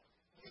know it,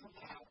 you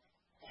have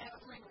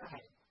every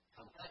right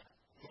to let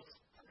this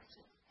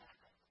person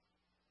happen.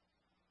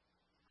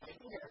 Right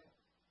there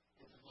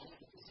is a moment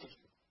of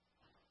decision.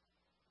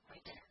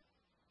 Right there.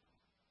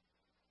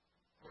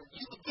 Where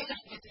you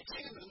again get to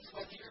choose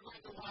whether you're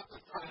going to walk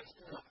with Christ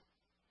or not.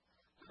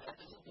 That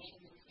doesn't mean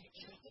you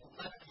choose to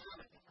let him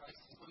have it.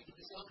 Christ is going to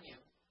disown you.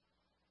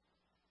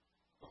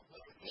 But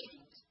what it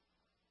means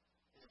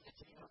is that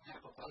you don't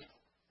have a life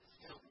that's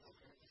filled with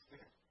the Holy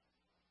Spirit.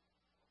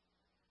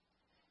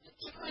 If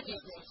you any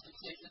of those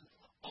decisions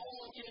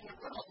all get in a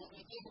row will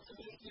begin to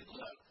make you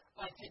look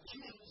like the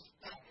Jews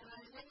back in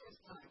Isaiah's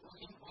time, where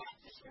you watch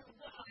this here and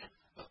die,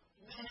 but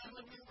man,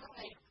 when you're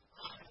right,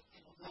 I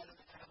am let him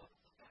have it.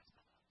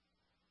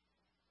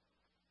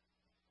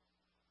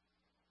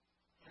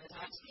 And as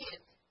I see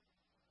it,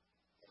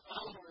 the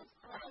follower of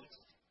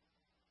Christ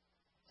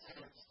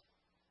says,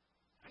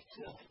 I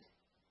could.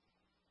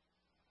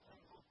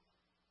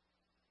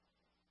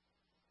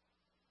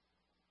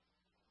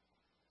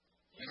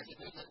 Here's a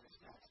good litmus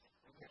test.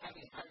 If you're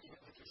having an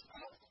argument with your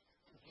spouse,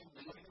 and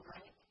you know you're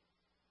right,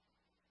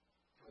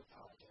 go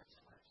apologize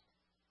first.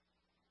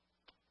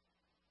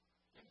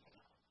 There you go.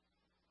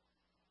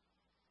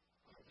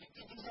 Or if you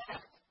can do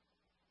that,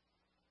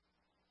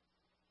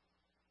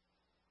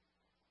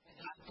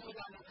 and not do it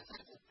out of a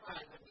sense of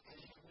pride, but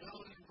because you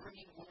know you're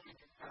bringing glory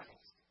to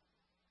Christ,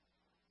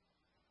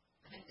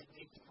 then it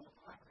makes more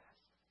progress.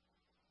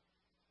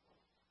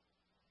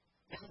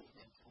 Then it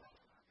makes more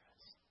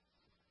progress.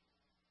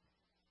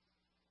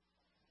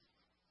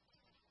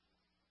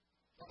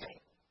 Okay.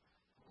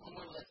 One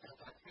more list. I've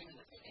got 3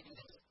 minutes. I can do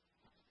this.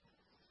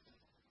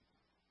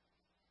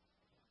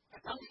 I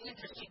found it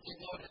interesting to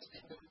notice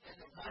in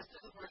the last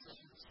of the verses,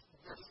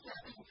 verse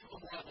 7 to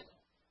 11.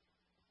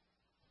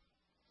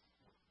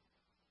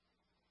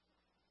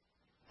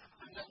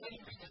 I'm not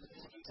letting you read this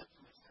in Egypt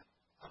for myself.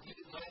 I'll give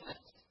you my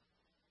list.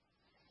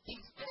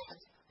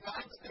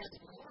 God spends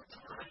more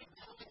time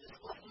telling us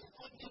what he's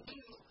going to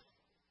do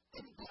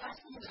and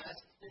blessing us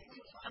if we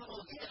follow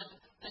him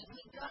than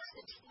he does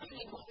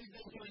explaining what we've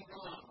been doing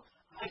wrong.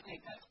 I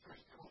think that's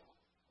pretty cool.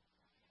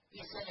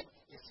 He said,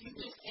 if you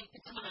just take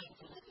the time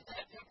to look at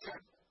that picture,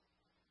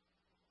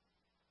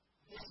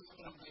 this is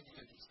what I'm going to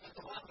do. He spent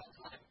a lot of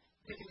time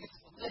giving us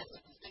a list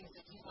of the things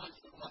that he wants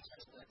to bless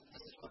us with, and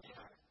this is what they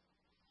are.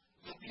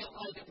 You'll be a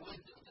light of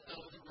wisdom to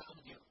those around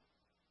you.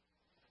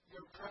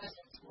 Your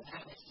presence will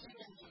have a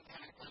human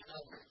impact on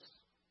others.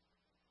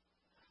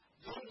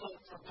 Your love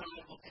for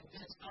God will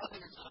convince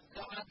others of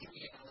God's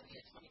reality.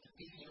 It's going to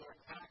be your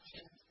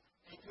actions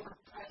and your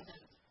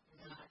presence,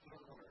 not your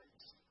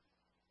words.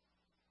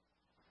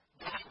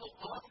 God will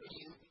offer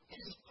you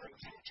his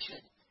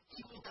protection.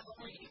 He will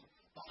cover you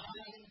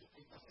behind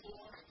and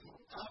before, and he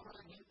will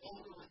cover you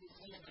over with his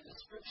hand. In the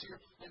scripture,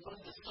 in one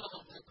of the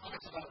Psalms, it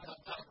talks about how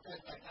God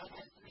says, I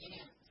have 3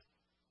 hands.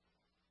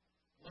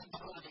 One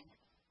behind,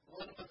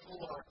 one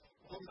before,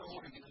 one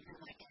over you. You're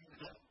my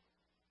kingdom.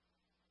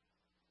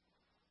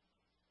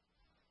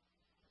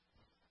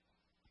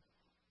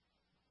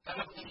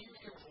 God will hear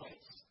your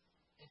voice,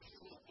 and he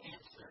will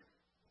answer.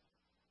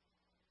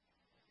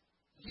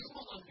 You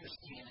will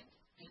understand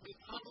and be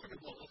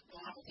comfortable with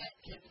God's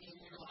activity in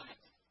your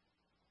life.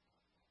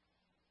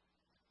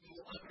 You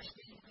will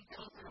understand and be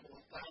comfortable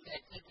with God's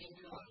activity in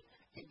your life.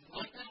 You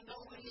might not know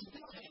what he's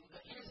doing,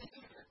 but here's the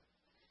kicker.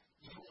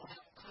 You will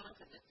have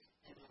confidence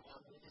in the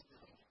one who is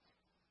doing it.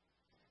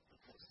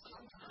 Because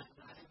sometimes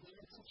I have been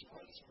in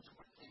situations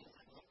where things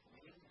look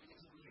really,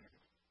 really weird.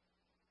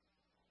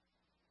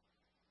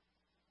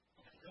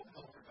 And I don't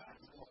know where God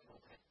is going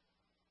with it.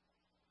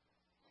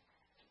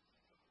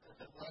 But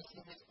the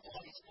blessing has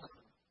always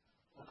come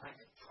when I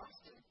have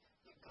trusted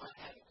that God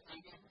had a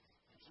plan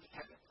and he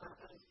had a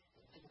purpose.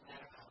 It didn't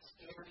matter how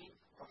scary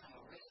or how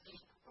risky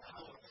or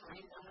how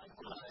afraid I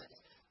was.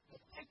 The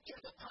picture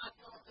that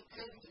popped off the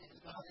page is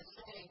God is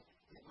saying,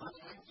 is my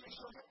arm too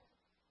short?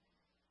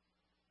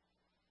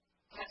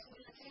 Cast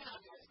me the hand on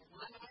this. Is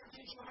my arm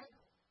too short?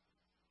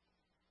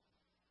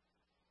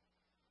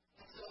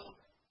 And so,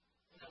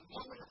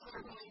 one of the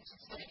third ways to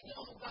say,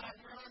 no, God,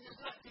 your arm is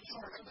not too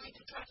short. I'm going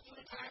to trust you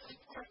entirely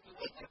for it. You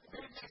wake up the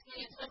very next day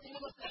and something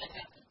else that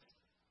happens.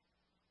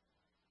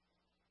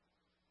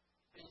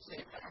 And you say,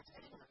 but I'll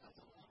tell you what,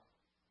 that's a law.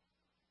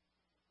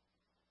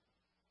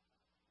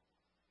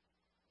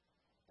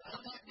 But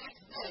on that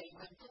next day,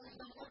 when things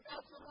don't work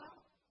out so well,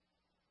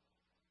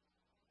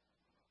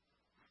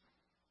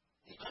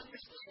 the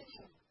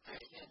understanding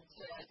Christian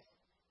said,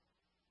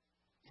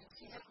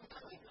 see how I'm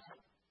doing that?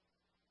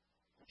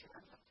 But you're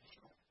not for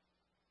sure.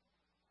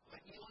 What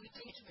do you want to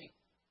teach me?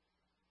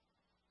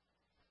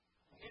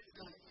 Here's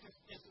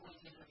just the way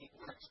the enemy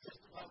works.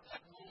 Just about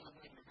that moment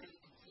when you're really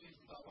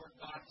confused about where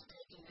God is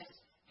taking this,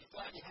 you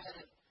thought you had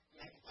it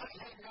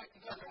right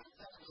together on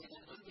Sunday, and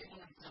then one day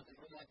learned something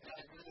really like that.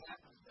 It really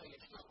happens. So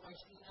you're still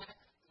questioning that.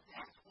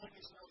 That's when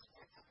you're supposed to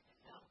start talking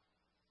now.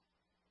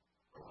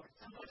 Or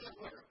somebody at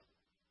work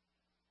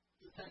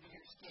who's under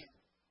your skin.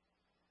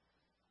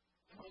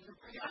 And when you're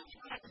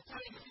preoccupied with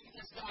trying to figure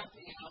this God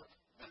thing out,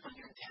 but when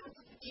you're down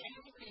to be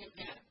angry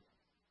again.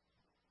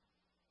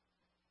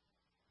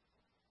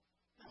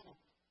 No.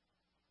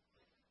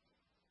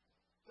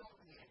 Don't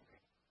be angry.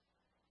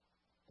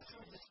 The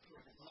fruit of the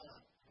Spirit is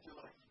love,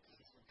 joy, and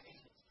peace, and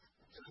patience.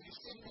 So you're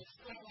sitting there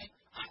struggling,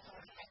 I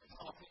thought I had it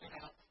all figured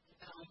out, and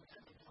now I'm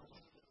coming to a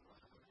little bit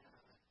more of it.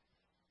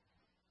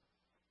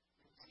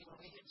 See, when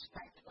we get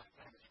distracted like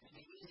that, it's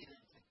really easy to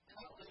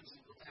lose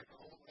and go back to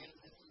old ways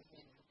that we've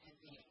been in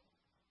being.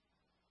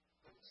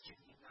 But it's to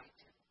unite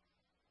to.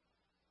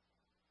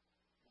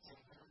 And say,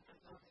 no, I'm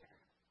going to go there.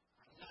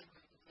 I'm not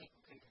going to take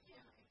the picture of the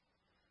enemy.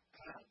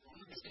 God, you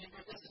understand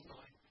where this is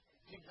going.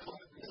 You know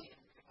I'm really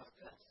angry about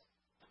this.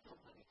 But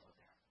don't let me go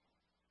there.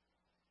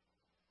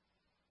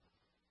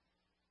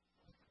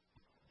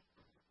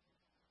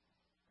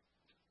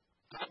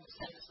 God will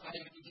satisfy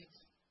your needs.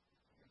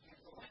 And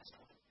here's the last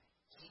one.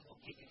 He will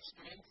give you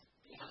strength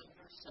beyond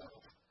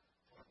yourself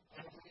for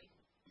every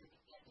and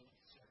any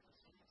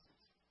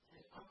circumstances.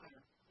 And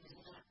honor is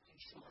not too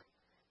short.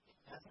 It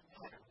doesn't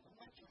matter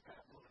what you've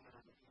got going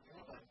on in your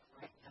life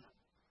right now.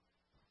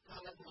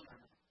 God's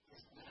honor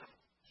is not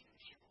too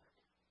short.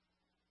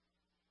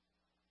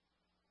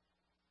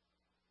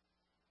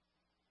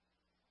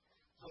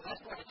 So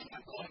that's where I think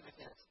I'm going with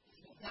this.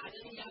 If you've got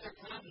any other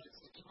comments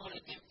that you want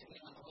to give to me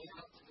on the way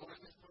out to Lord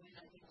this morning,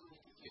 I think we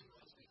need to do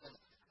those because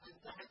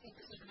I think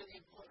this is really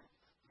important.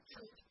 The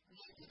truth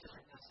needs to be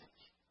our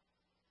message.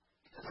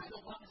 Because I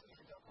don't want us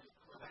to go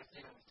back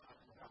there I was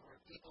talking about where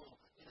people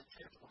in a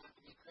church will have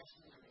to be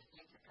Christian and they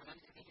think they're trying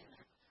to be in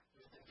there.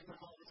 They're giving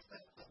all this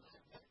stuff, but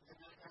they're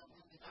not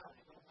helping it out.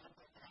 I don't want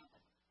that to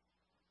happen.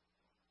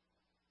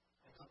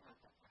 I don't want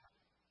that to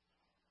happen.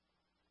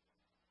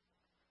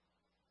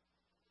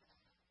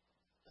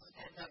 So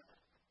stand up.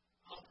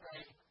 I'll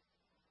pray.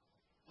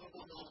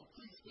 Lord,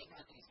 please speak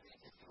on these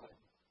things if you would.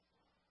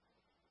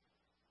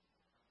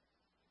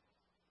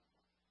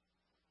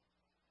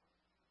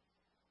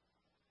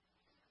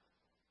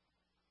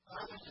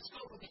 Father, the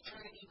scope of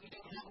eternity, we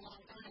don't have a long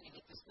time to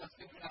get this stuff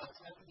figured out.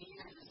 70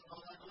 years isn't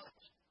all that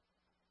much.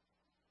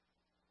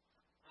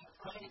 I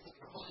pray that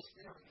your Holy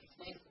Spirit will be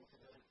faithful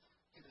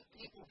to the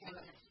people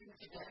gathered here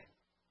today.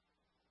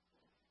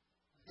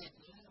 That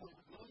you will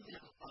move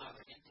them,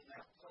 Father, into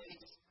that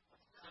place of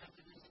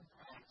confidence in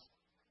Christ.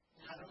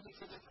 Not only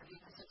for the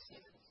forgiveness of